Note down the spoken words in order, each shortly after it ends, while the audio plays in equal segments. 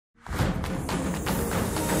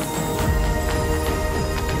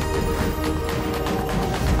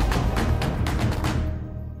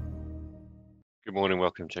Good morning.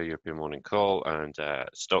 Welcome to our European morning call. And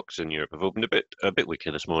stocks in Europe have opened a bit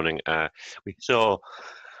weaker this morning. We saw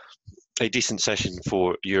a decent session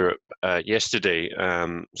for Europe yesterday.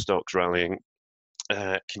 Stocks rallying,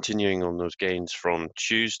 continuing on those gains from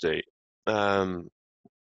Tuesday. But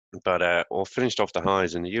finished off the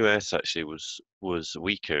highs in the US. Actually, was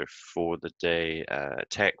weaker for the day.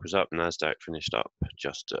 Tech was up. Nasdaq finished up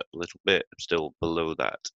just a little bit, still below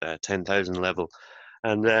that 10,000 level,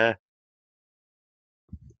 and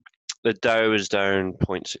the Dow is down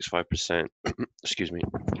 0.65%. Excuse me.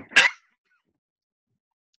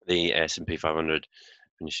 The S&P 500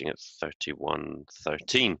 finishing at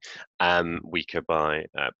 3113, weaker by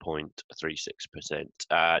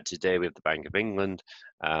 0.36%. Today we have the Bank of England.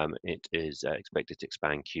 It is expected to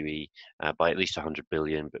expand QE by at least 100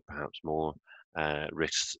 billion, but perhaps more.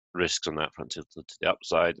 Risks on that front tilted to the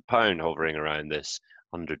upside. The pound hovering around this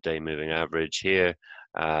 100-day moving average here.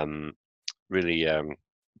 Really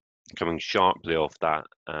coming sharply off that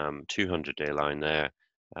 200-day line there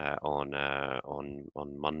on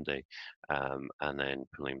Monday, and then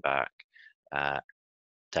pulling back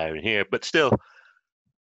down here, but still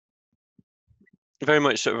very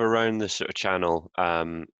much sort of around this sort of channel.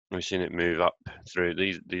 We've seen it move up through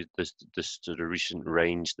this sort of recent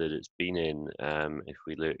range that it's been in. If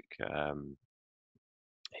we look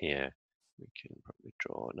here, we can probably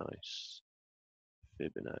draw a nice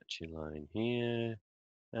Fibonacci line here.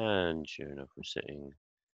 And sure enough, we're sitting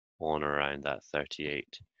on around that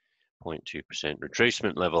 38.2%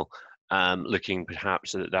 retracement level. Looking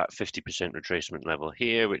perhaps at that 50% retracement level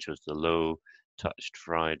here, which was the low touched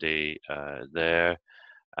Friday there.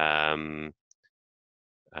 Sorry,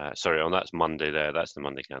 that's Monday there. That's the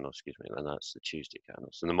Monday candle, excuse me. And that's the Tuesday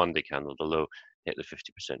candle. So the Monday candle, the low hit the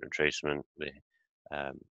 50% retracement. The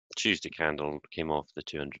Tuesday candle came off the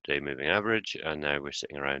 200-day moving average, and now we're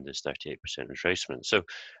sitting around this 38% retracement. So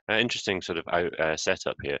interesting sort of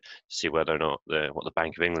setup here to see whether or not what the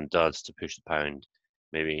Bank of England does to push the pound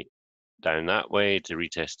maybe down that way to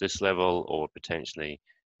retest this level, or potentially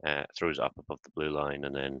throws it up above the blue line,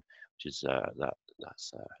 and then which is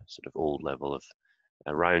that's sort of old level of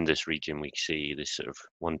around this region. We see this sort of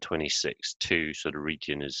 126.2 sort of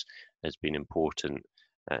region has been important.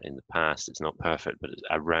 In the past. It's not perfect, but it's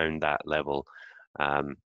around that level.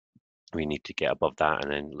 We need to get above that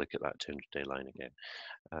and then look at that 200-day line again.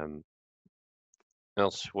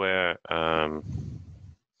 Elsewhere,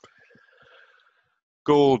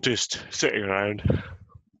 gold just sitting around.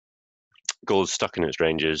 Gold's stuck in its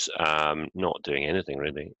ranges, not doing anything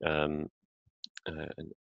really.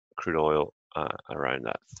 Crude oil around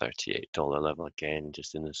that $38 level again,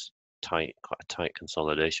 just in this quite a tight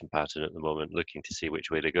consolidation pattern at the moment, looking to see which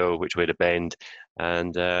way to go, which way to bend.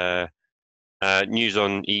 And news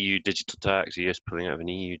on EU digital tax, US pulling out of an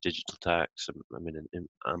EU digital tax. I'm in an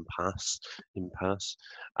impasse,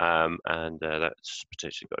 and that's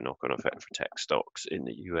potentially got a knock-on effect for tech stocks in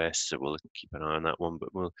the US. So we'll keep an eye on that one,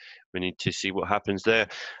 but we need to see what happens there.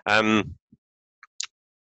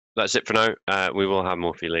 That's it for now. We will have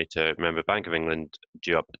more for you later. Remember, Bank of England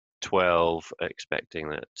due up 12, expecting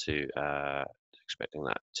that to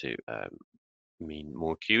mean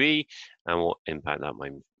more QE, and what impact that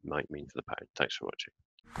might mean for the pound. Thanks for watching.